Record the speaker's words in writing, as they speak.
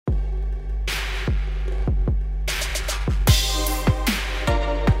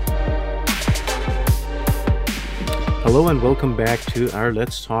Hello and welcome back to our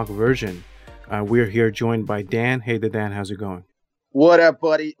Let's Talk version. We're here joined by Dan. Hey there, Dan. How's it going? What up,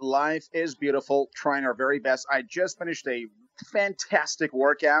 buddy? Life is beautiful. Trying our very best. I just finished a fantastic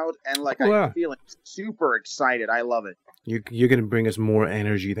workout, and I'm feeling super excited. I love it. You're going to bring us more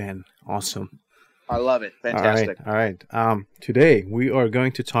energy then. Awesome. I love it. Fantastic. All right. Today we are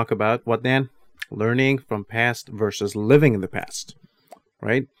going to talk about what, Dan? Learning from past versus living in the past,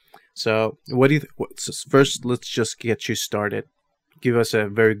 right? So what do you first, let's just get you started. Give us a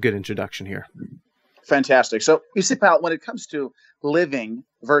very good introduction here. Fantastic. So you see, pal, when it comes to living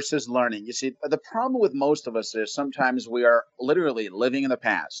versus learning, you see, the problem with most of us is sometimes we are literally living in the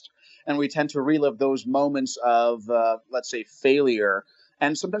past, and we tend to relive those moments of, let's say, failure,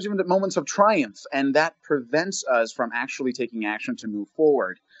 and sometimes even the moments of triumph, and that prevents us from actually taking action to move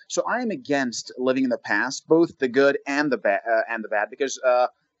forward. So I am against living in the past, both the good and the bad, because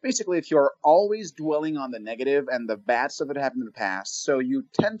basically, if you're always dwelling on the negative and the bad stuff that happened in the past, so you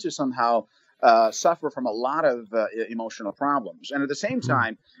tend to somehow suffer from a lot of emotional problems. And at the same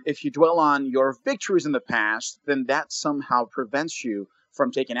time, if you dwell on your victories in the past, then that somehow prevents you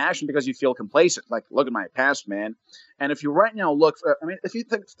from taking action because you feel complacent. Like, look at my past, man. And if you right now look, if you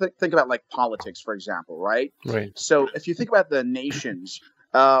think about like politics, for example, right? Right. So if you think about the nations,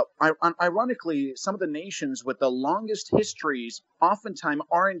 ironically, some of the nations with the longest histories oftentimes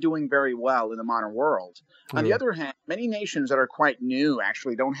aren't doing very well in the modern world. On the other hand, many nations that are quite new,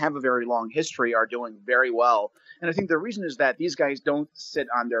 actually don't have a very long history, are doing very well. And I think the reason is that these guys don't sit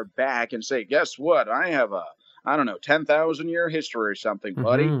on their back and say, guess what? I have 10,000-year history or something,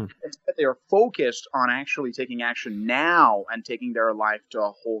 buddy. Instead, they are focused on actually taking action now and taking their life to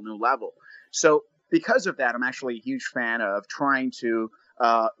a whole new level. So because of that, I'm actually a huge fan of trying to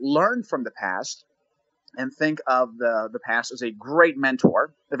learn from the past and think of the past as a great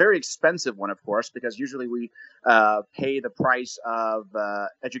mentor, a very expensive one, of course, because usually we pay the price of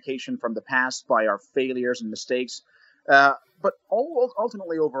education from the past by our failures and mistakes. But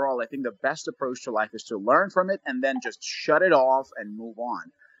ultimately, overall, I think the best approach to life is to learn from it and then just shut it off and move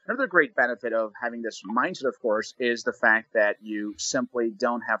on. Another great benefit of having this mindset, of course, is the fact that you simply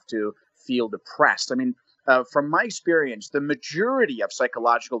don't have to feel depressed. I mean, from my experience, the majority of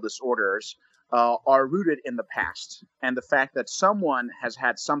psychological disorders are rooted in the past, and the fact that someone has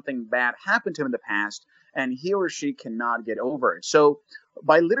had something bad happen to him in the past and he or she cannot get over it. So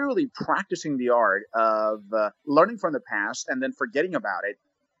by literally practicing the art of learning from the past and then forgetting about it,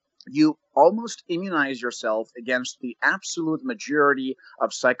 you almost immunize yourself against the absolute majority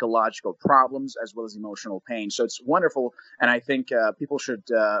of psychological problems as well as emotional pain. So it's wonderful, and I think people should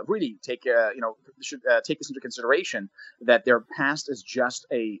really take take this into consideration, that their past is just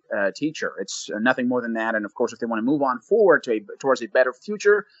a teacher. It's nothing more than that. And of course, if they want to move on forward towards a better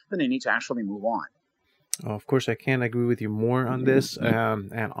future, then they need to actually move on. Of course, I can't agree with you more on this,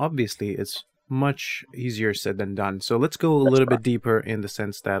 and obviously, it's much easier said than done. So let's go a little bit deeper in the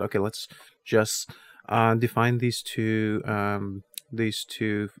sense that, okay, let's just define these two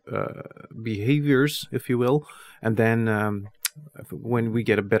behaviors, if you will, and then when we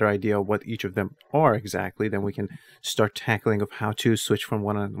get a better idea of what each of them are exactly, then we can start tackling of how to switch from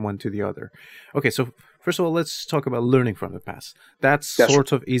one to the other. Okay, so first of all, let's talk about learning from the past. That's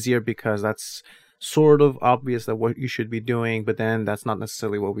sort of easier because that's sort of obvious that what you should be doing, but then that's not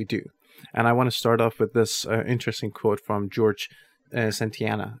necessarily what we do. And I want to start off with this interesting quote from George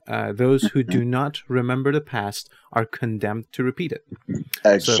Santayana. Those who do not remember the past are condemned to repeat it.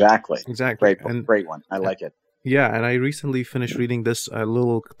 Exactly. So, exactly. Great one. I like it. Yeah, and I recently finished reading this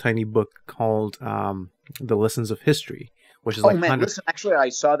little tiny book called The Lessons of History, which is listen, actually, I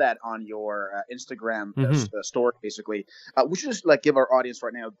saw that on your Instagram story, basically. We should just give our audience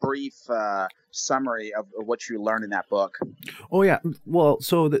right now a brief summary of what you learned in that book. Oh, yeah. Well,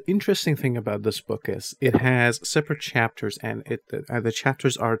 so the interesting thing about this book is it has separate chapters, and the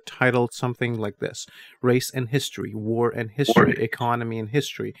chapters are titled something like this: Race and History, War and History, Economy and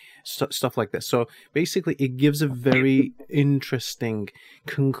History, stuff like this. So basically, it gives a very interesting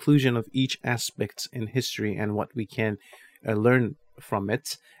conclusion of each aspect in history and what we can learn from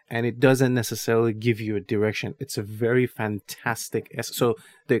it, and it doesn't necessarily give you a direction. It's a very fantastic so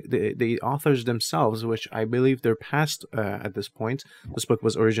the authors themselves, which I believe they're past at this point, this book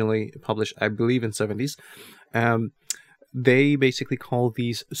was originally published, I believe, in 70s. They basically call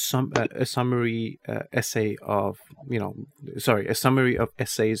these a summary essay of a summary of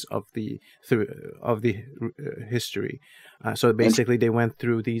essays of the history. So basically, they went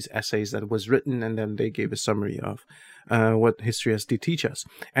through these essays that was written, and then they gave a summary of what history has to teach us.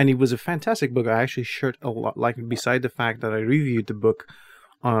 And it was a fantastic book. I actually shared a lot. Like, beside the fact that I reviewed the book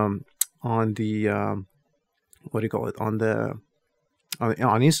on the what do you call it, on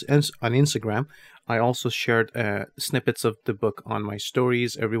Instagram. I also shared snippets of the book on my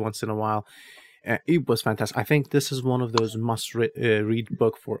stories every once in a while. It was fantastic. I think this is one of those must read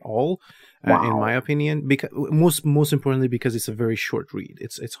book for all, in my Wow. opinion. Because most importantly, because it's a very short read.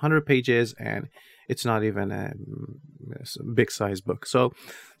 It's 100 pages, and it's not even a big size book. So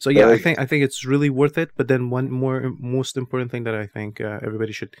yeah, Very I think it's really worth it. But then one most important thing that I think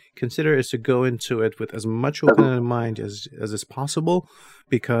everybody should consider is to go into it with as much open in mind as is possible,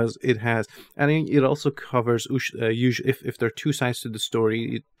 because it has, and it also covers usually, if there are two sides to the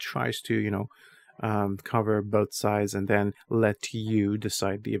story, it tries to cover both sides and then let you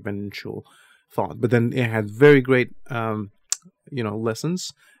decide the eventual thought. But then it had very great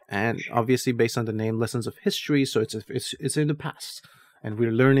lessons, and obviously based on the name, lessons of history. So it's in the past, and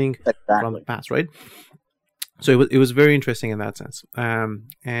we're learning from the exactly. past, right? So it was very interesting in that sense.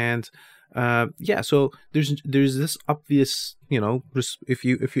 And yeah, so there's this obvious, if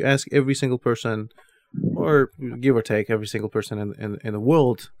you ask every single person, or give or take every single person in the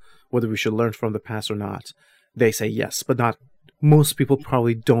world, whether we should learn from the past or not, they say yes. But not most people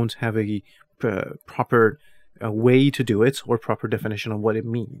probably don't have a proper way to do it, or proper definition of what it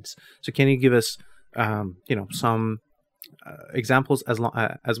means. So can you give us some examples, as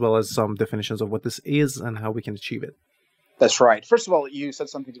well as some definitions of what this is and how we can achieve it? That's right. First of all, you said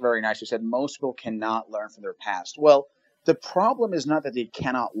something very nice. You said most people cannot learn from their past. Well, the problem is not that they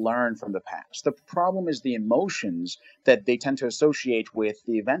cannot learn from the past. The problem is the emotions that they tend to associate with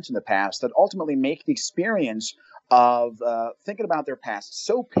the events in the past that ultimately make the experience of thinking about their past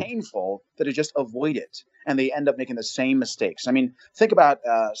so painful that they just avoid it. And they end up making the same mistakes. I mean, think about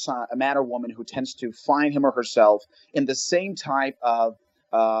a man or woman who tends to find him or herself in the same type of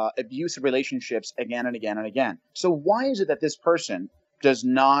abusive relationships again and again and again. So why is it that this person does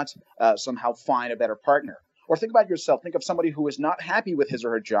not somehow find a better partner? Or think about yourself. Think of somebody who is not happy with his or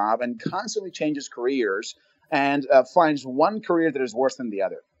her job and constantly changes careers and finds one career that is worse than the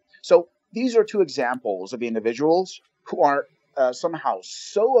other. So these are two examples of individuals who are somehow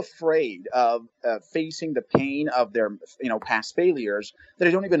so afraid of facing the pain of their past failures that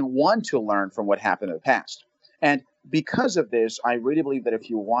they don't even want to learn from what happened in the past. And because of this, I really believe that if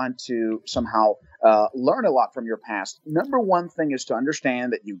you want to somehow learn a lot from your past, number one thing is to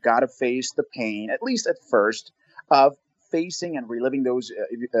understand that you got to face the pain, at least at first, of facing and reliving those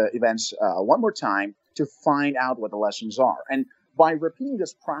events one more time to find out what the lessons are. And by repeating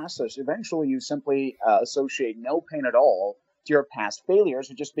this process, eventually you simply associate no pain at all to your past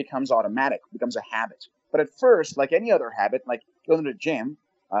failures. It just becomes automatic, becomes a habit. But at first, like any other habit, like going to the gym,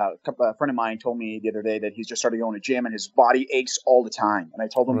 a friend of mine told me the other day that he's just started going to gym and his body aches all the time. And I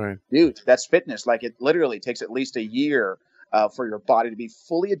told him, Right. dude, that's fitness. Like it literally takes at least a year for your body to be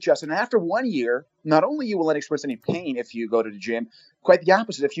fully adjusted. And after 1 year, not only you will not experience any pain if you go to the gym, quite the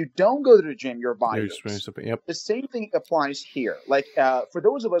opposite. If you don't go to the gym, your You body experience aches. something. Yep. The same thing applies here. Like for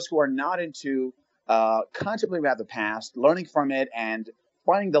those of us who are not into contemplating about the past, learning from it, and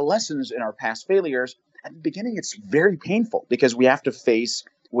finding the lessons in our past failures, at the beginning it's very painful because we have to face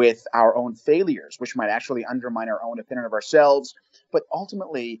with our own failures, which might actually undermine our own opinion of ourselves. But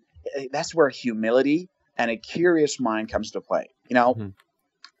ultimately, that's where humility and a curious mind comes to play. Hmm.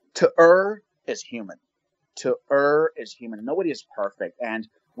 To err is human. To err is human. Nobody is perfect, and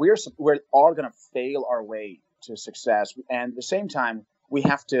we're all going to fail our way to success. And at the same time, we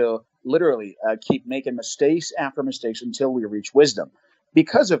have to literally keep making mistakes after mistakes until we reach wisdom.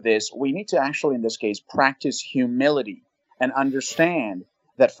 Because of this, we need to actually, in this case, practice humility and understand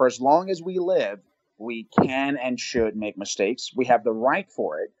that for as long as we live, we can and should make mistakes. We have the right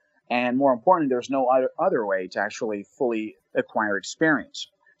for it. And more importantly, there's no other way to actually fully acquire experience.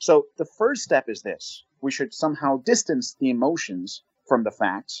 So the first step is this. We should somehow distance the emotions from the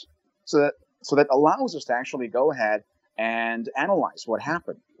facts so that allows us to actually go ahead and analyze what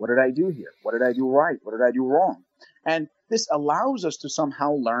happened. What did I do here? What did I do right? What did I do wrong? And this allows us to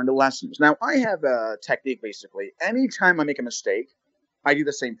somehow learn the lessons. Now, I have a technique basically. Anytime I make a mistake, I do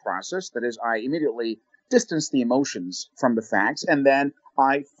the same process. That is, I immediately distance the emotions from the facts and then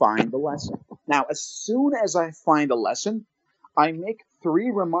I find the lesson. Now, as soon as I find a lesson, I make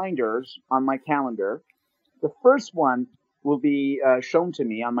 3 reminders on my calendar. The first one will be shown to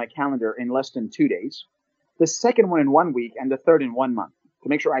me on my calendar in less than 2 days, the second one in 1 week, and the third in 1 month to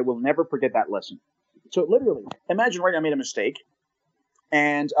make sure I will never forget that lesson. So, literally, imagine right now I made a mistake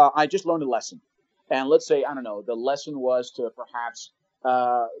and I just learned a lesson. And let's say, I don't know, the lesson was to perhaps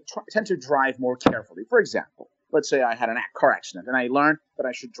tend to drive more carefully. For example, let's say I had a car accident and I learned that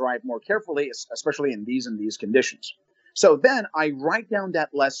I should drive more carefully, especially in these and these conditions. So then I write down that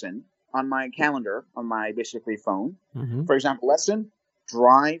lesson on my calendar, on my basically phone. Mm-hmm. For example, lesson,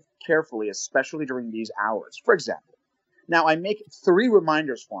 drive carefully, especially during these hours. For example, now I make 3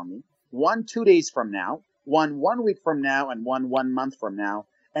 reminders for me, one 2 days from now, one week from now, and one month from now.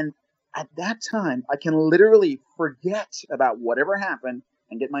 And at that time, I can literally forget about whatever happened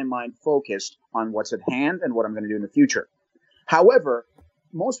and get my mind focused on what's at hand and what I'm going to do in the future. However,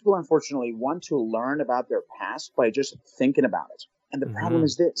 most people, unfortunately, want to learn about their past by just thinking about it. And the problem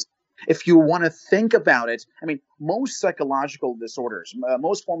is this. If you want to think about it, I mean, most psychological disorders,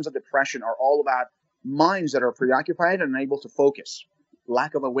 most forms of depression are all about minds that are preoccupied and unable to focus,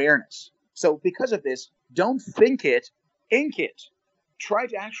 lack of awareness. So because of this, don't think it, ink it. Try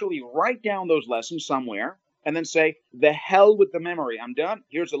to actually write down those lessons somewhere and then say, the hell with the memory. I'm done.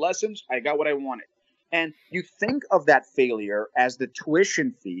 Here's the lessons. I got what I wanted. And you think of that failure as the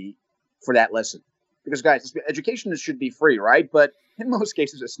tuition fee for that lesson. Because, guys, education should be free, right? But in most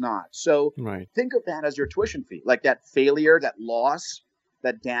cases, it's not. So think of that as your tuition fee. Like that failure, that loss,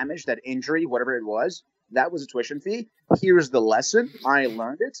 that damage, that injury, whatever it was, that was a tuition fee. Here's the lesson. I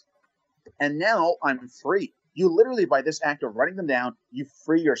learned it. And now I'm free. You literally, by this act of writing them down, you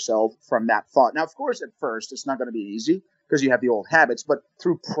free yourself from that thought. Now, of course, at first, it's not going to be easy because you have the old habits. But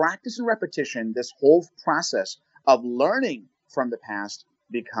through practice and repetition, this whole process of learning from the past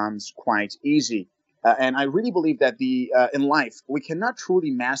becomes quite easy. And I really believe that in life, we cannot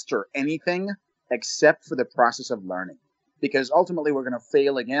truly master anything except for the process of learning. Because ultimately, we're going to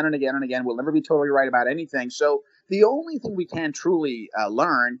fail again and again and again. We'll never be totally right about anything. So the only thing we can truly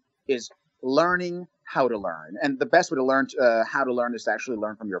learn is learning how to learn. And the best way to learn how to learn is to actually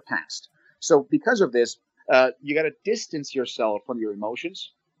learn from your past. So because of this, you got to distance yourself from your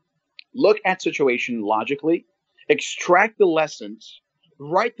emotions, look at situation logically, extract the lessons,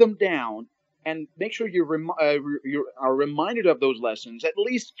 write them down, and make sure you are reminded of those lessons at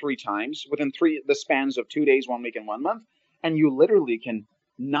least 3 times within the spans of 2 days, 1 week, and 1 month. And you literally can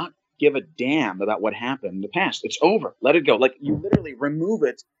not give a damn about what happened in the past. It's over. Let it go. Like you literally remove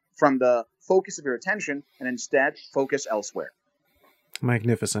it from the focus of your attention and instead focus elsewhere.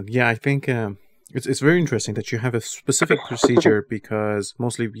 Magnificent. Yeah, I think it's very interesting that you have a specific procedure because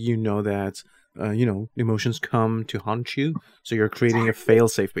mostly you know that emotions come to haunt you, so you're creating a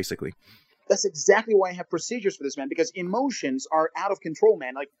fail-safe basically. That's exactly why I have procedures for this, man, because emotions are out of control,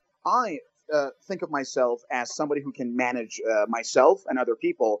 man. Like I think of myself as somebody who can manage myself and other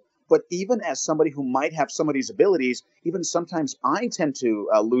people. But even as somebody who might have some of these abilities, even sometimes I tend to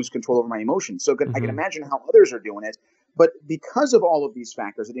lose control over my emotions. So I can imagine how others are doing it. But because of all of these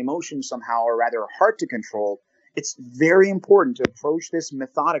factors, that emotions somehow are rather hard to control, it's very important to approach this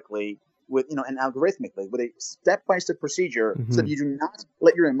methodically with, and algorithmically with a step-by-step procedure so that you do not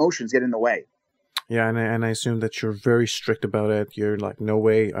let your emotions get in the way. Yeah, and I assume that you're very strict about it. You're like, no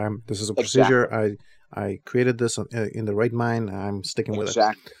way, this is a procedure. Exactly. I created this in the right mind. I'm sticking with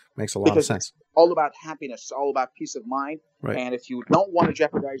it. Makes a lot of sense. It's all about happiness. It's all about peace of mind. Right. And if you don't want to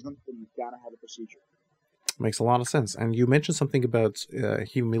jeopardize them, then you've got to have a procedure. Makes a lot of sense. And you mentioned something about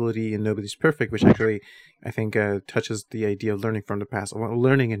humility and nobody's perfect, which actually I think touches the idea of learning from the past, or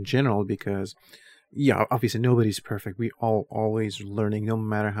learning in general, because yeah, obviously nobody's perfect. We all always learning, no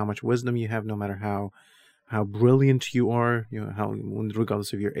matter how much wisdom you have, no matter how brilliant you are, how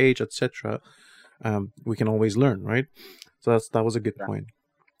regardless of your age, etc. We can always learn, right? So that was a good point.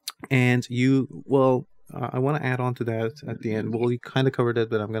 And I want to add on to that at the end. Well, you kind of covered it,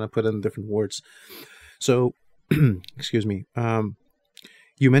 but I'm going to put it in different words. So, excuse me.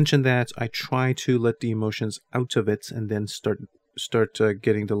 You mentioned that I try to let the emotions out of it and then start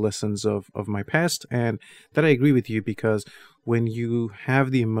getting the lessons of my past. And that I agree with you, because when you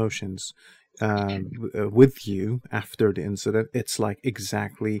have the emotions with you after the incident, it's like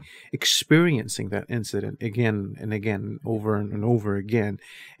exactly experiencing that incident again and again, over and over again.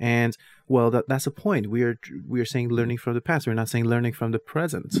 And well, that's the point. We are saying learning from the past. We're not saying learning from the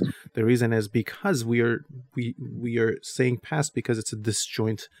present. The reason is because we are saying past because it's a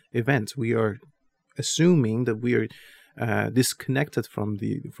disjoint event. We are assuming that we are disconnected from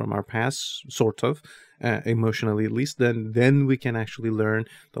our past, sort of emotionally at least. Then we can actually learn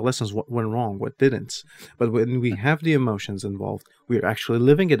the lessons, what went wrong, what didn't. But when we have the emotions involved, we are actually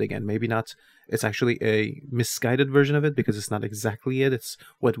living it again. Maybe not, it's actually a misguided version of it because it's not exactly it. It's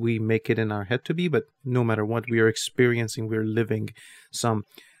what we make it in our head to be. But no matter what we are experiencing, we're living some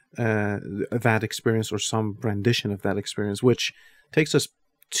that experience or some rendition of that experience, which takes us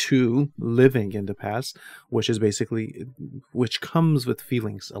to living in the past, which comes with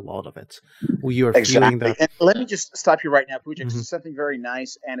feelings, a lot of it. You are feeling that. And let me just stop you right now, Puja, because it's something very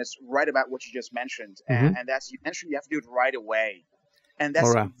nice, and it's right about what you just mentioned. And that's, you mentioned you have to do it right away. And All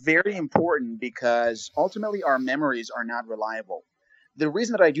that's right. very important because ultimately our memories are not reliable. The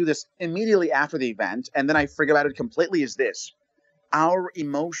reason that I do this immediately after the event and then I forget about it completely is this: our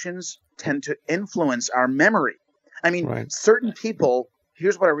emotions tend to influence our memory. I mean, Right. certain people,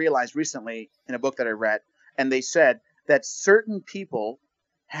 here's what I realized recently in a book that I read, and they said that certain people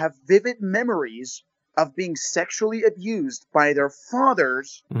have vivid memories of being sexually abused by their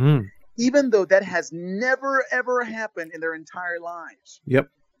fathers, Hmm. even though that has never, ever happened in their entire lives, Yep.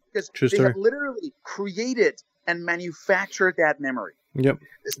 because True they have story. literally created and manufactured that memory. Yep.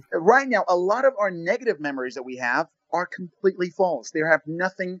 Right now, a lot of our negative memories that we have are completely false. They have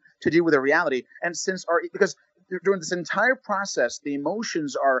nothing to do with the reality. And because during this entire process, the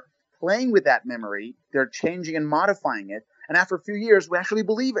emotions are playing with that memory, they're changing and modifying it. And after a few years, we actually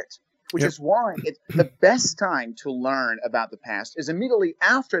believe it, which Yep. is why it's the best time to learn about the past is immediately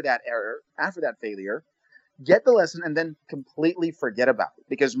after that error, after that failure. Get the lesson and then completely forget about it,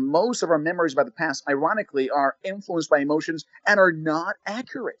 because most of our memories about the past, ironically, are influenced by emotions and are not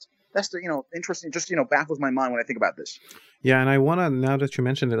accurate. That's the interesting, just baffles my mind when I think about this. Yeah, and I want to, now that you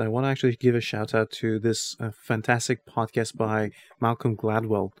mentioned it, I want to actually give a shout out to this fantastic podcast by Malcolm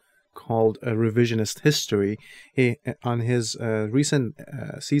Gladwell called Revisionist History. On his recent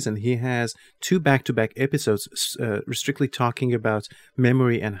season, he has 2 back-to-back episodes strictly talking about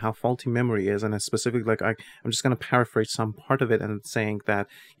memory and how faulty memory is. And specifically, like I'm just going to paraphrase some part of it and saying that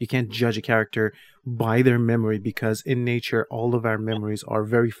you can't judge a character by their memory because in nature, all of our memories are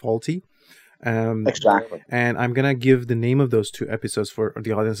very faulty. Exactly. And I'm gonna give the name of those 2 episodes for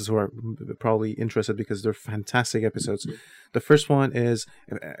the audiences who are probably interested because they're fantastic episodes. The first one is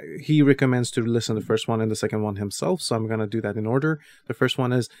he recommends to listen to the first one and the second one himself, so I'm gonna do that in order. The first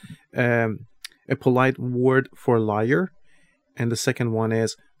one is a polite word for liar, and the second one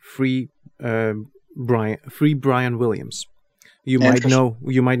is free Brian Williams. You might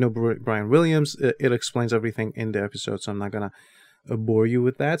know Brian Williams. It explains everything in the episode, so I'm not gonna bore you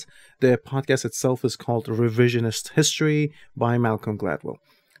with that. The podcast itself is called Revisionist History by Malcolm Gladwell.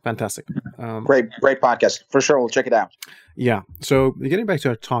 Fantastic. Great podcast. For sure, we'll check it out. Yeah. So getting back to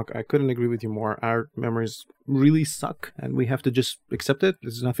our talk, I couldn't agree with you more. Our memories really suck, and we have to just accept it.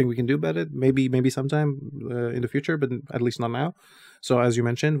 There's nothing we can do about it. Maybe sometime in the future, but at least not now. So as you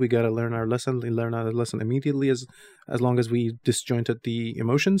mentioned, we got to learn our lesson immediately as long as we disjointed the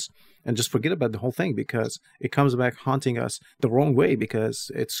emotions and just forget about the whole thing, because it comes back haunting us the wrong way, because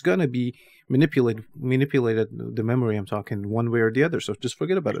it's going to be manipulated the memory, I'm talking, one way or the other. So just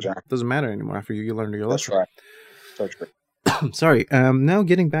forget about it. It doesn't matter anymore after you learn your lesson. That's right. So true. Sorry. Now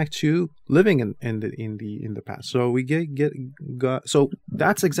getting back to living in the past. So we so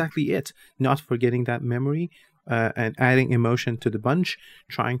that's exactly it. Not forgetting that memory, and adding emotion to the bunch,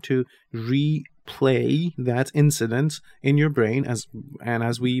 trying to replay that incident in your brain.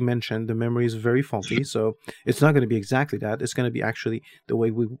 As we mentioned, the memory is very faulty, so it's not going to be exactly that. It's going to be actually the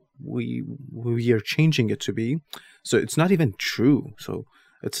way we are changing it to be. So it's not even true. So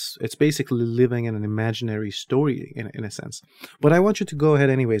it's basically living in an imaginary story in a sense. But I want you to go ahead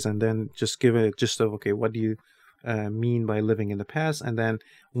anyways, and then just give it just okay, what do you mean by living in the past, and then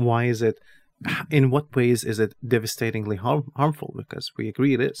why is it? In what ways is it devastatingly harmful? Because we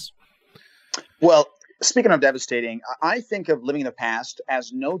agree it is. Well, speaking of devastating, I think of living in the past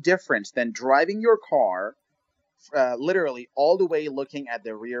as no different than driving your car literally all the way looking at the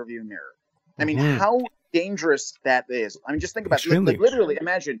rearview mirror. I mean, how dangerous that is. I mean, just think about it. Like, literally,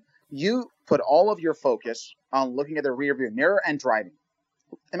 imagine you put all of your focus on looking at the rearview mirror and driving.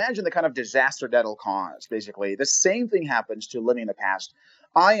 Imagine the kind of disaster that'll cause, basically. The same thing happens to living in the past.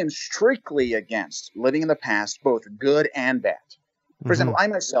 I am strictly against living in the past, both good and bad. For example,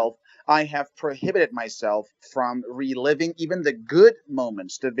 I have prohibited myself from reliving even the good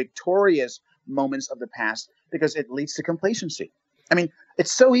moments, the victorious moments of the past, because it leads to complacency. I mean,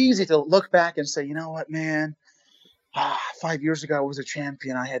 it's so easy to look back and say, you know what, man, 5 years ago I was a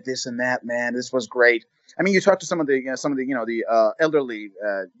champion. I had this and that, man. This was great. I mean, you talk to some of the elderly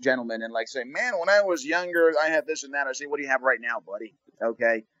gentlemen and like say, man, when I was younger, I had this and that. I say, what do you have right now, buddy?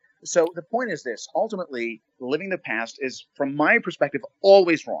 Okay. So the point is this: ultimately, living the past is, from my perspective,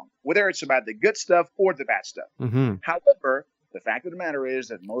 always wrong, whether it's about the good stuff or the bad stuff. However, the fact of the matter is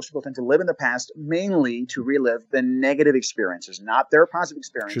that most people tend to live in the past mainly to relive the negative experiences, not their positive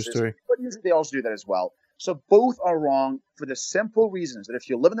experiences. But usually they also do that as well. So both are wrong for the simple reasons that if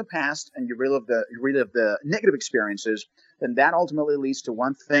you live in the past and you relive the negative experiences, then that ultimately leads to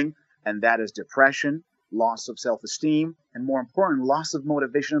one thing, and that is depression, loss of self-esteem, and more important, loss of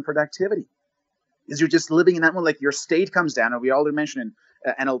motivation and productivity. Because you're just living in that one, like your state comes down, and we already mentioned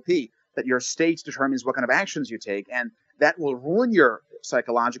in NLP that your state determines what kind of actions you take, and that will ruin your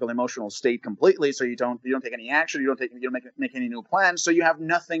psychological, emotional state completely. So you don't take any action, you don't make any new plans. So you have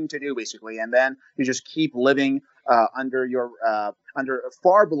nothing to do basically, and then you just keep living under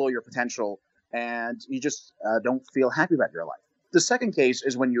far below your potential, and you just don't feel happy about your life. The second case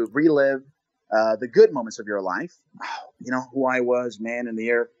is when you relive the good moments of your life. Oh, you know who I was, man, in the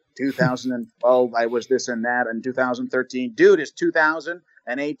year 2012, I was this and that. In 2013, dude, it's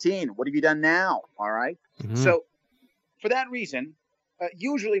 2018. What have you done now? All right. Mm-hmm. So for that reason,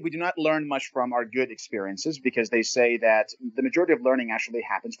 usually we do not learn much from our good experiences because they say that the majority of learning actually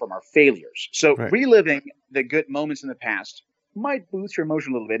happens from our failures. So reliving the good moments in the past might boost your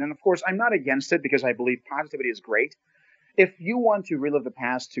emotion a little bit. And of course, I'm not against it because I believe positivity is great. If you want to relive the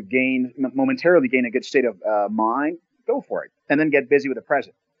past to momentarily gain a good state of mind, go for it, and then get busy with the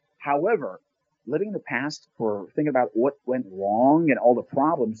present. However, living in the past for thinking about what went wrong and all the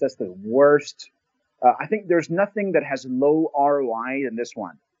problems, that's the worst. I think there's nothing that has low ROI than this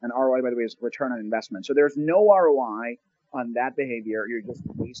one. And ROI, by the way, is return on investment. So there's no ROI on that behavior. You're just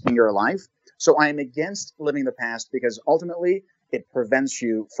wasting your life. So I am against living the past because ultimately it prevents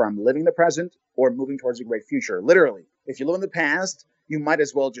you from living the present or moving towards a great future. Literally, if you live in the past, you might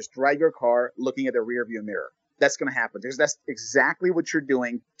as well just drive your car looking at the rear view mirror. That's going to happen because that's exactly what you're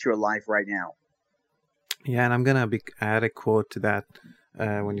doing to your life right now. Yeah, and I'm going to add a quote to that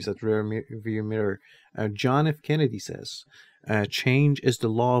when you said rear view mirror. John F. Kennedy says, change is the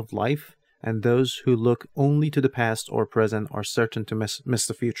law of life, and those who look only to the past or present are certain to miss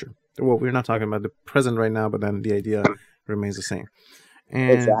the future. Well, we're not talking about the present right now, but then the idea remains the same.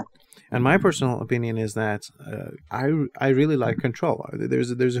 And, exactly. And my personal opinion is that I really like control.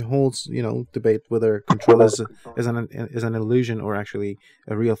 There's a whole debate whether control is an illusion or actually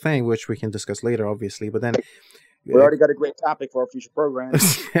a real thing, which we can discuss later, obviously. But then we already got a great topic for our future program.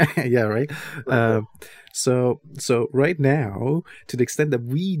 Yeah, right. So right now, to the extent that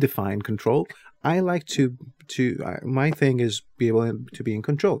we define control, I like to my thing is be able to be in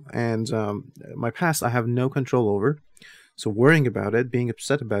control, and my past I have no control over. So worrying about it, being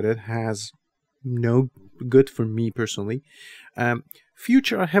upset about it, has no good for me personally.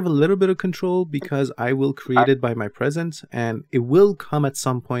 Future, I have a little bit of control because I will create it by my present, and it will come at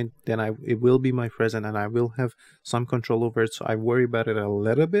some point. Then it will be my present, and I will have some control over it. So I worry about it a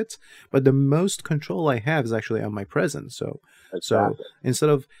little bit, but the most control I have is actually on my present. So instead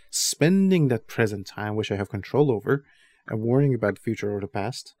of spending that present time, which I have control over, and worrying about the future or the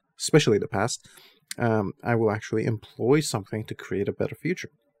past, especially the past, I will actually employ something to create a better future.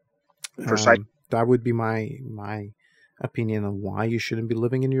 That would be my opinion on why you shouldn't be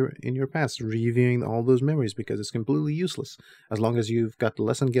living in your past, reviewing all those memories, because it's completely useless. As long as you've got the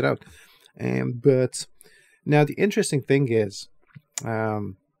lesson, get out. But now the interesting thing is, let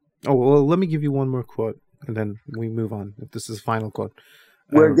me give you one more quote, and then we move on. If this is the final quote.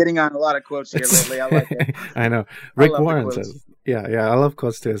 We're getting on a lot of quotes here lately. I like it. I know. Rick Warren says, yeah, I love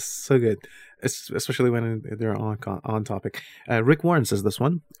quotes too. It's so good. Especially when they're on topic. Rick Warren says this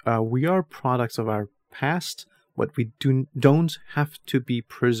one, we are products of our past, but we don't have to be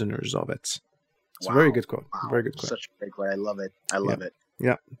prisoners of it. It's a very good quote. Wow. Very good quote. Such a great quote. I love it. I love it.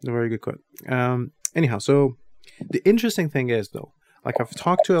 Yeah, a very good quote. Anyhow, so the interesting thing is, though, like I've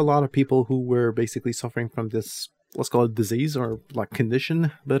talked to a lot of people who were basically suffering from this, let's call it disease or like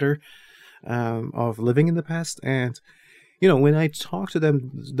condition better, of living in the past. And when I talk to them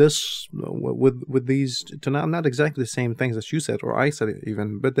this with these, to not exactly the same things that you said or I said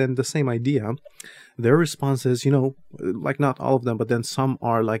even, but then the same idea, their response is, like not all of them, but then some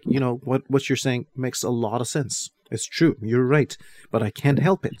are like, what you're saying makes a lot of sense. It's true. You're right, but I can't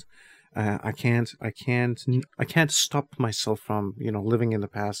help it. I can't stop myself from, living in the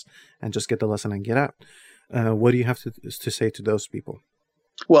past and just get the lesson and get out. What do you have to say to those people?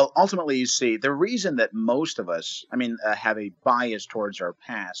 Well, ultimately, you see, the reason that most of us, have a bias towards our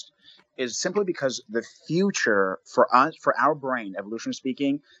past is simply because the future for us, for our brain, evolution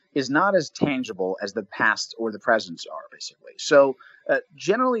speaking, is not as tangible as the past or the presents are, basically. So,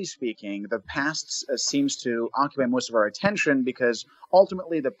 generally speaking, the past seems to occupy most of our attention because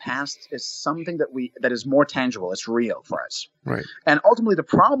ultimately the past is something that is more tangible. It's real for us. Right. And ultimately, the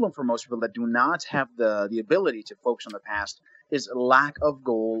problem for most people that do not have the ability to focus on the past is lack of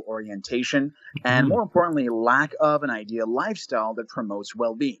goal orientation, and more importantly, lack of an ideal lifestyle that promotes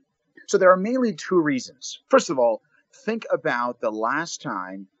well-being. So there are mainly two reasons. First of all, think about the last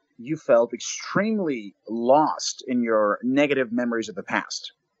time you felt extremely lost in your negative memories of the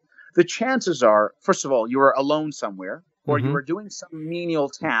past. The chances are, first of all, you were alone somewhere, or you were doing some menial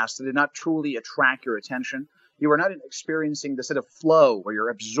task that did not truly attract your attention. You were not experiencing the sort of flow where you're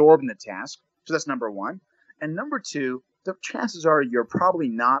absorbed in the task. So that's number one. And number two, the chances are you're probably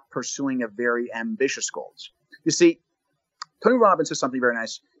not pursuing a very ambitious goals. You see, Tony Robbins says something very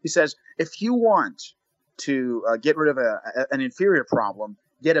nice. He says, if you want to get rid of an inferior problem,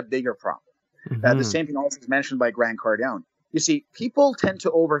 get a bigger problem. The same thing also is mentioned by Grant Cardone. You see, people tend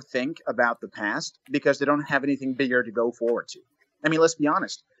to overthink about the past because they don't have anything bigger to go forward to. I mean, let's be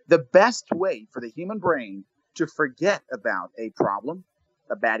honest. The best way for the human brain to forget about a problem,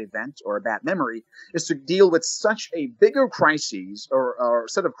 a bad event, or a bad memory is to deal with such a bigger crisis or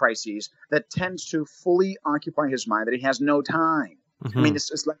set of crises that tends to fully occupy his mind that he has no time. I mean,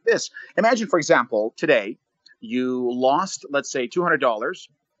 it's like this. Imagine, for example, today you lost, let's say, $200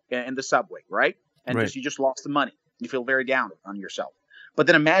 in the subway, right? And you just lost the money. You feel very down on yourself. But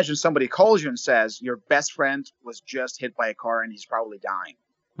then imagine somebody calls you and says your best friend was just hit by a car and he's probably dying.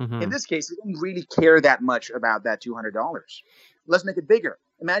 In this case, you don't really care that much about that $200. Let's make it bigger.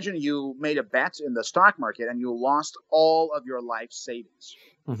 Imagine you made a bet in the stock market and you lost all of your life savings.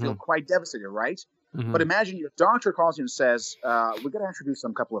 You feel quite devastated, right? But imagine your doctor calls you and says, we're going to have to do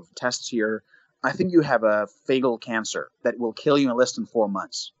some couple of tests here. I think you have a fatal cancer that will kill you in less than 4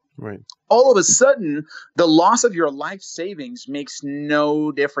 months. Right. All of a sudden, the loss of your life savings makes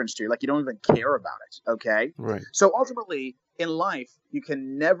no difference to you. Like, you don't even care about it. Okay. Right. So ultimately, in life, you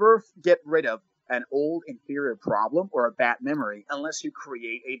can never get rid of an old inferior problem or a bad memory unless you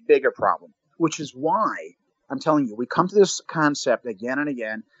create a bigger problem, which is why I'm telling you, we come to this concept again and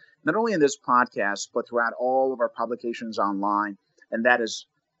again, not only in this podcast, but throughout all of our publications online. And that is,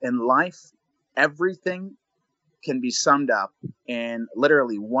 in life, everything can be summed up in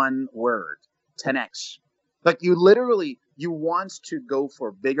literally one word, 10x. Like, you want to go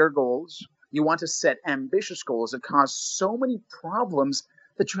for bigger goals. You want to set ambitious goals that cause so many problems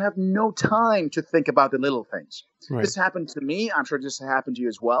that you have no time to think about the little things. Right. This happened to me. I'm sure this happened to you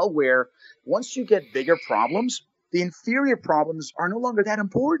as well, where once you get bigger problems, the inferior problems are no longer that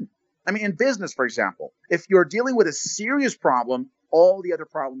important. I mean, in business, for example, if you're dealing with a serious problem, all the other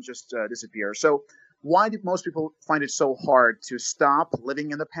problems just disappear. So why do most people find it so hard to stop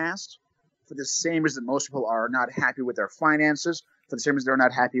living in the past? For the same reason that most people are not happy with their finances, for the same reason they're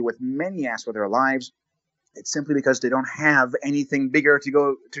not happy with many aspects of their lives. It's simply because they don't have anything bigger to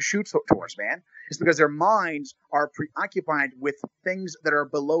go to shoot towards, man. It's because their minds are preoccupied with things that are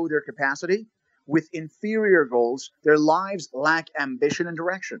below their capacity, with inferior goals. Their lives lack ambition and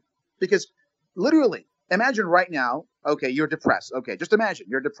direction. Because literally, imagine right now, okay, you're depressed. Okay, just imagine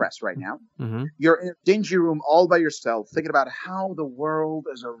you're depressed right now. You're in a dingy room all by yourself, thinking about how the world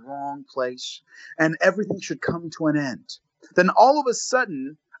is a wrong place and everything should come to an end. Then all of a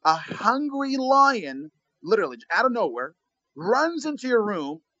sudden, a hungry lion, literally out of nowhere, runs into your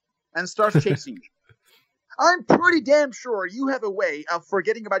room and starts chasing you. I'm pretty damn sure you have a way of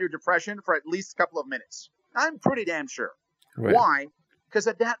forgetting about your depression for at least a couple of minutes. I'm pretty damn sure. Right. Why? Because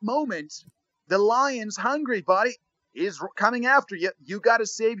at that moment, the lion's hungry, buddy. Is coming after you. You got to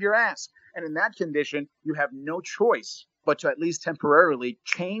save your ass. And in that condition, you have no choice but to at least temporarily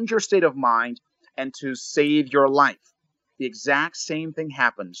change your state of mind and to save your life. The exact same thing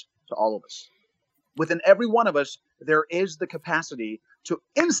happens to all of us. Within every one of us, there is the capacity to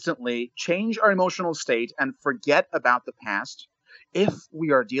instantly change our emotional state and forget about the past if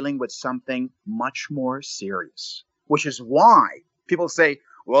we are dealing with something much more serious, which is why people say,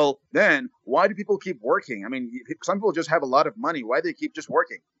 well, then why do people keep working? I mean, some people just have a lot of money. Why do they keep just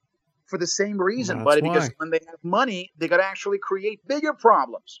working? For the same reason, buddy, because when they have money, they got to actually create bigger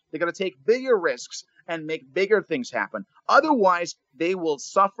problems. They got to take bigger risks and make bigger things happen. Otherwise, they will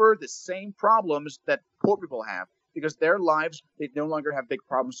suffer the same problems that poor people have because their lives, they no longer have big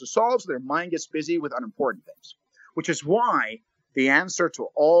problems to solve. So their mind gets busy with unimportant things, which is why the answer to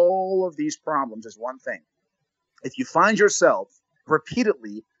all of these problems is one thing. If you find yourself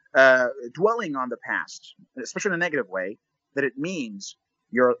repeatedly dwelling on the past, especially in a negative way, that it means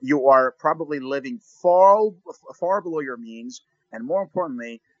you are probably living far below your means, and more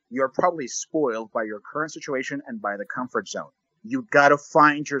importantly, you're probably spoiled by your current situation and by the comfort zone. You got to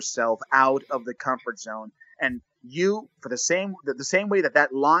find yourself out of the comfort zone, and you, for the same way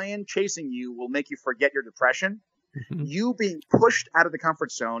that lion chasing you will make you forget your depression, you being pushed out of the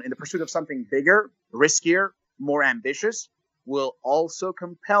comfort zone in the pursuit of something bigger, riskier, more ambitious, will also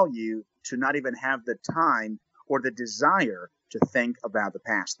compel you to not even have the time or the desire to think about the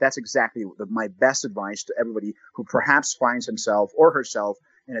past. That's exactly my best advice to everybody who perhaps finds himself or herself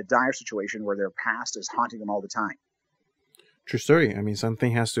in a dire situation where their past is haunting them all the time. True story. I mean,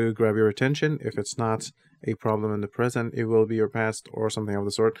 something has to grab your attention. If it's not a problem in the present, it will be your past or something of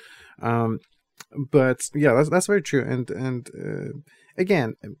the sort. But yeah, that's very true. And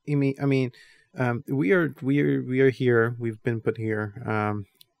again, I mean, We are here. We've been put here,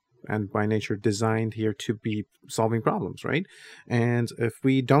 and by nature designed here to be solving problems, right? And if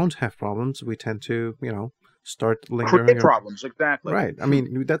we don't have problems, we tend to, start Create lingering. problems, exactly. Right. I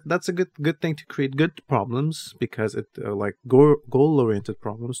mean, that's a good thing to create good problems, because it like goal oriented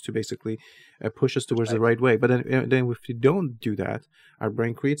problems to basically push us towards the Right. right way. But then if you don't do that, our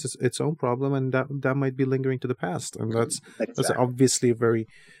brain creates its own problem, and that might be lingering to the past, and that's Exactly. obviously a very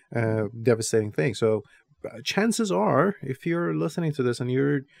devastating thing. So chances are, if you're listening to this and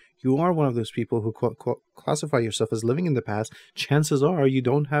you are one of those people who classify yourself as living in the past, chances are you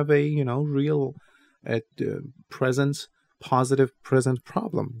don't have a real at present positive present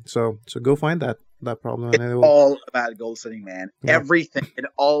problem. So go find that problem, and It's it will. all about goal setting, man. Yeah. Everything. It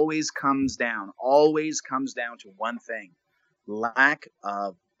always comes down to one thing: lack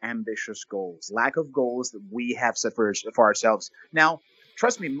of ambitious goals, lack of goals that we have set for ourselves. Now,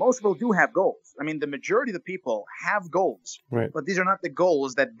 trust me, most people do have goals. I mean, the majority of the people have goals, Right. but these are not the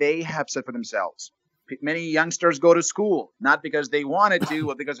goals that they have set for themselves. Many youngsters go to school not because they wanted to,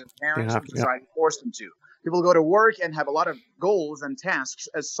 but because their You parents have and to. Yeah. society forced them to. People go to work and have a lot of goals and tasks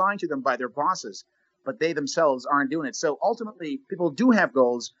assigned to them by their bosses, but they themselves aren't doing it. So ultimately, people do have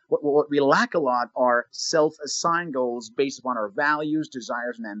goals. What we lack a lot are self-assigned goals based upon our values,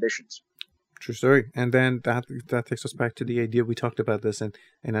 desires, and ambitions. True story. And then that takes us back to the idea we talked about this in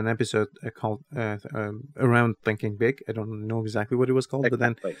an episode called around thinking big. I don't know exactly what it was called, but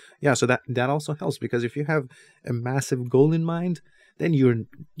then Exactly. yeah. So that also helps, because if you have a massive goal in mind, then you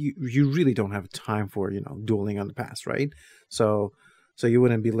really don't have time for dwelling on the past, right? So you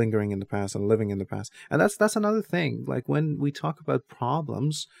wouldn't be lingering in the past and living in the past. And that's another thing. Like when we talk about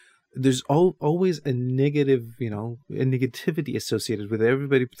problems, there's always a negative, a negativity associated with it.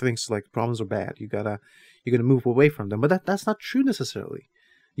 Everybody thinks like problems are bad. You're gonna move away from them, but that's not true necessarily.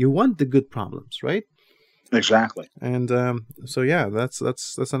 You want the good problems, right? Exactly. And so yeah, that's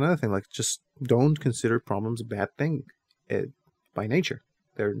another thing. Like, just don't consider problems a bad thing, by nature.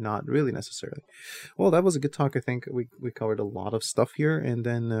 They're not really necessarily. Well, that was a good talk. I think we covered a lot of stuff here, and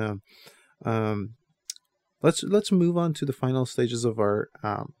then um, let's move on to the final stages of our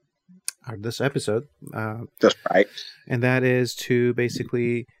this episode, That's right. and that is to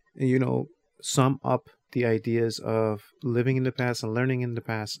basically, sum up the ideas of living in the past and learning in the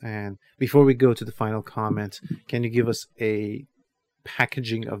past. And before we go to the final comment, can you give us a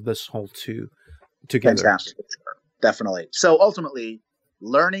packaging of this whole two together? Fantastic. Sure. Definitely. So ultimately,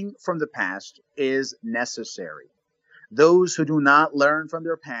 learning from the past is necessary. Those who do not learn from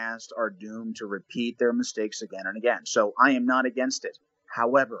their past are doomed to repeat their mistakes again and again. So I am not against it.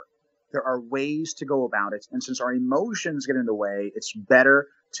 However, there are ways to go about it. And since our emotions get in the way, it's better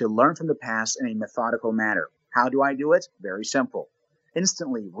to learn from the past in a methodical manner. How do I do it? Very simple.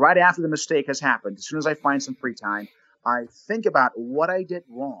 Instantly, right after the mistake has happened, as soon as I find some free time, I think about what I did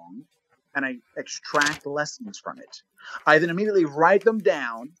wrong and I extract lessons from it. I then immediately write them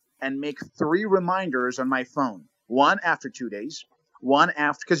down and make 3 reminders on my phone. One after 2 days, one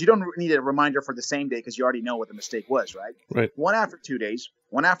after, because you don't need a reminder for the same day because you already know what the mistake was, right? Right. One after 2 days,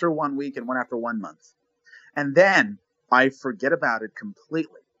 one after 1 week, and one after 1 month. And then I forget about it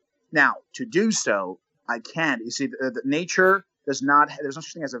completely. Now, to do so, I can't. You see, the nature does not, there's no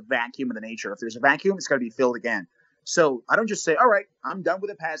such thing as a vacuum in the nature. If there's a vacuum, it's got to be filled again. So I don't just say, all right, I'm done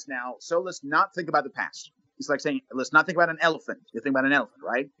with the past now, so let's not think about the past. It's like saying, let's not think about an elephant. You think about an elephant,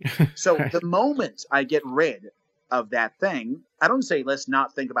 right? So Right. the moment I get rid of that thing, I don't say, let's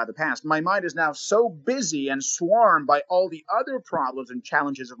not think about the past. My mind is now so busy and swarmed by all the other problems and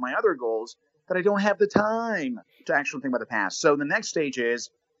challenges of my other goals that I don't have the time to actually think about the past. So the next stage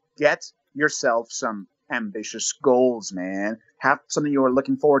is get yourself some ambitious goals, man. Have something you are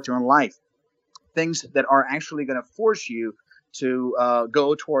looking forward to in life. Things that are actually going to force you to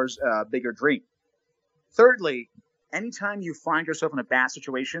go towards a bigger dream. Thirdly, anytime you find yourself in a bad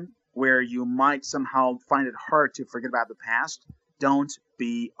situation where you might somehow find it hard to forget about the past, don't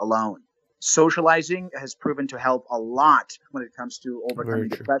be alone. Socializing has proven to help a lot when it comes to Very overcoming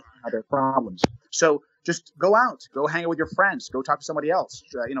true. depression and other problems. So just go out, go hang out with your friends, go talk to somebody else,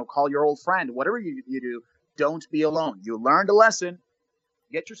 call your old friend, whatever you do, don't be alone. You learned a lesson,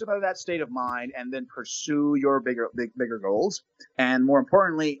 get yourself out of that state of mind, and then pursue your bigger goals. And more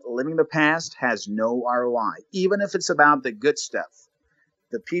importantly, living the past has no ROI, even if it's about the good stuff.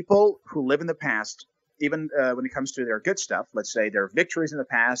 The people who live in the past, even when it comes to their good stuff, let's say their victories in the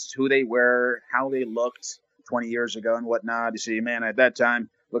past, who they were, how they looked 20 years ago and whatnot. You see, man, at that time,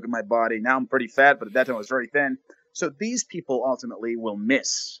 look at my body. Now I'm pretty fat, but at that time I was very thin. So these people ultimately will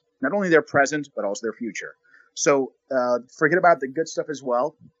miss not only their present, but also their future. So forget about the good stuff as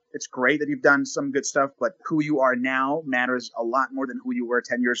well. It's great that you've done some good stuff, but who you are now matters a lot more than who you were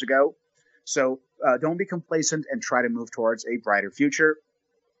 10 years ago. So don't be complacent and try to move towards a brighter future.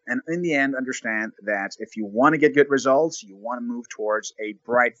 And in the end, understand that if you want to get good results, you want to move towards a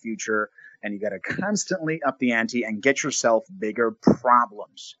bright future, and you got to constantly up the ante and get yourself bigger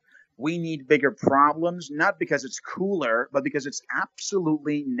problems. We need bigger problems, not because it's cooler, but because it's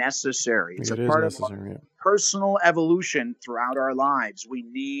absolutely necessary. It's a part of our personal evolution throughout our lives. We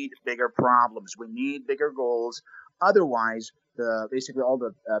need bigger problems. We need bigger goals. Otherwise, basically all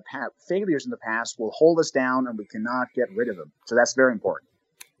the failures in the past will hold us down, and we cannot get rid of them. So that's very important.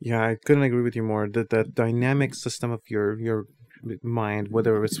 Yeah, I couldn't agree with you more. The dynamic system of your mind,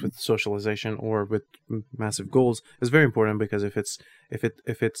 whether it's with socialization or with massive goals, is very important, because if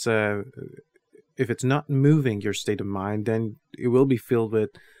it's not moving your state of mind, then it will be filled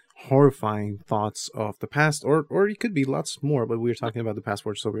with horrifying thoughts of the past, or it could be lots more, but we're talking about the past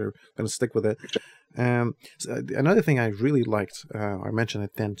word, so we're going to stick with it. So another thing I really liked, I mentioned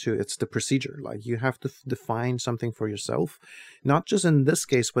it then too, it's the procedure. Like, you have to define something for yourself, not just in this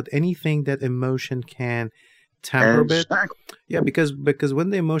case, but anything that emotion can tamper a bit. Yeah, because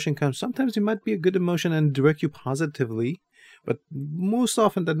when the emotion comes, sometimes it might be a good emotion and direct you positively, but most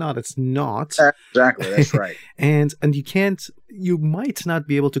often than not, it's not. Exactly, that's right. and you might not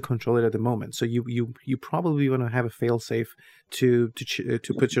be able to control it at the moment. So you probably want to have a fail-safe to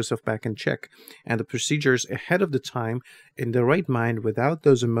put yourself back in check. And the procedures ahead of the time, in the right mind, without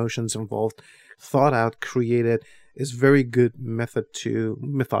those emotions involved, thought out, created, is very good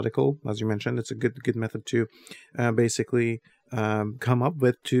methodical, as you mentioned. It's a good method to basically come up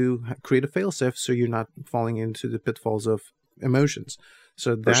with to create a fail-safe, so you're not falling into the pitfalls of emotions.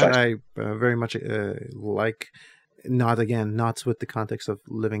 So that Precisely. I very much like, not with the context of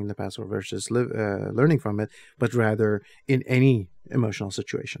living in the past or versus learning from it, but rather in any emotional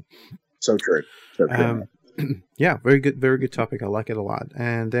situation. So true. So true. Yeah, very good topic. I like it a lot.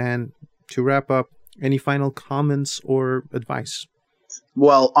 And then to wrap up, any final comments or advice?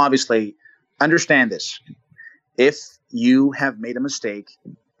 Well, obviously, understand this. If you have made a mistake,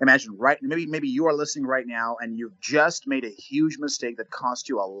 imagine maybe you are listening right now and you've just made a huge mistake that cost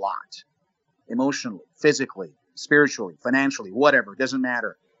you a lot, emotionally, physically, spiritually, financially, whatever, it doesn't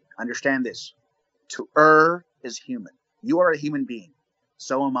matter. Understand this. To err is human. You are a human being.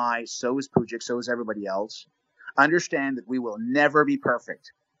 So am I. So is Pujik. So is everybody else. Understand that we will never be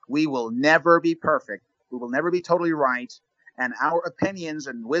perfect. We will never be perfect. We will never be totally right. And our opinions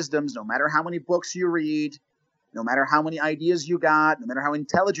and wisdoms, no matter how many books you read, no matter how many ideas you got, no matter how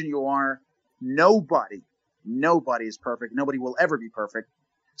intelligent you are, nobody is perfect. Nobody will ever be perfect.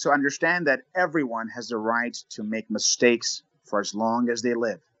 So understand that everyone has the right to make mistakes for as long as they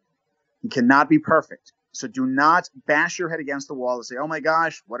live. You cannot be perfect. So do not bash your head against the wall and say, oh my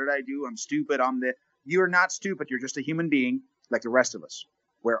gosh, what did I do? I'm stupid. You're not stupid. You're just a human being like the rest of us.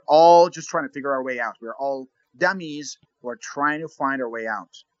 We're all just trying to figure our way out. We're all dummies who are trying to find our way out.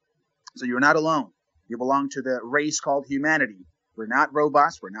 So you're not alone. You belong to the race called humanity. We're not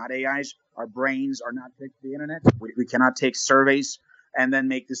robots. We're not AIs. Our brains are not fixed to the internet. We cannot take surveys and then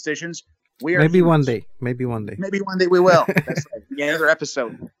make decisions. We are Maybe one day. Maybe one day we will. That's right. Yeah, another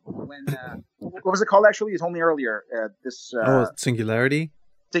episode. When what was it called actually? You told me earlier. Singularity.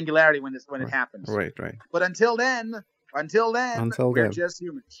 Singularity when it happens. Right. But until then, we're just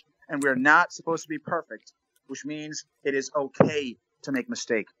humans, and we're not supposed to be perfect, which means it is okay to make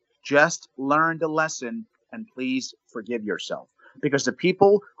mistakes. Just learn the lesson, and please forgive yourself, because the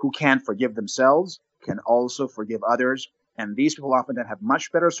people who can't forgive themselves can also forgive others, and these people often have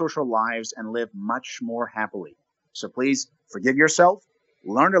much better social lives and live much more happily. So please forgive yourself,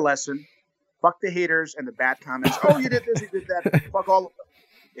 learn the lesson, fuck the haters and the bad comments. Oh, you did this, you did that. Fuck all of them.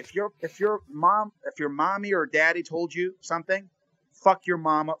 If your mommy or daddy told you something, fuck your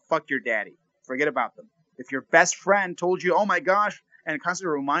mama, fuck your daddy. Forget about them. If your best friend told you, oh my gosh, and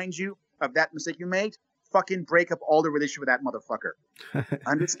constantly reminds you of that mistake you made, fucking break up all the relationship with that motherfucker.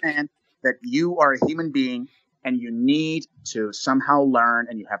 Understand that you are a human being and you need to somehow learn,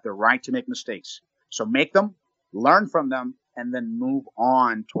 and you have the right to make mistakes. So make them, learn from them, and then move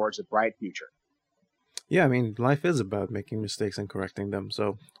on towards a bright future. Yeah, I mean, life is about making mistakes and correcting them.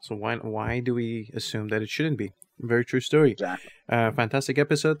 So why do we assume that it shouldn't be? Very true story. Exactly. Fantastic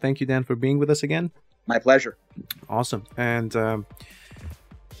episode. Thank you, Dan, for being with us again. My pleasure. Awesome. And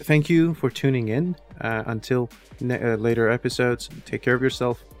thank you for tuning in. Until later episodes, take care of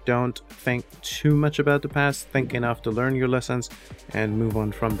yourself. Don't think too much about the past. Think enough to learn your lessons and move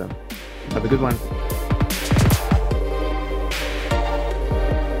on from them. Have a good one.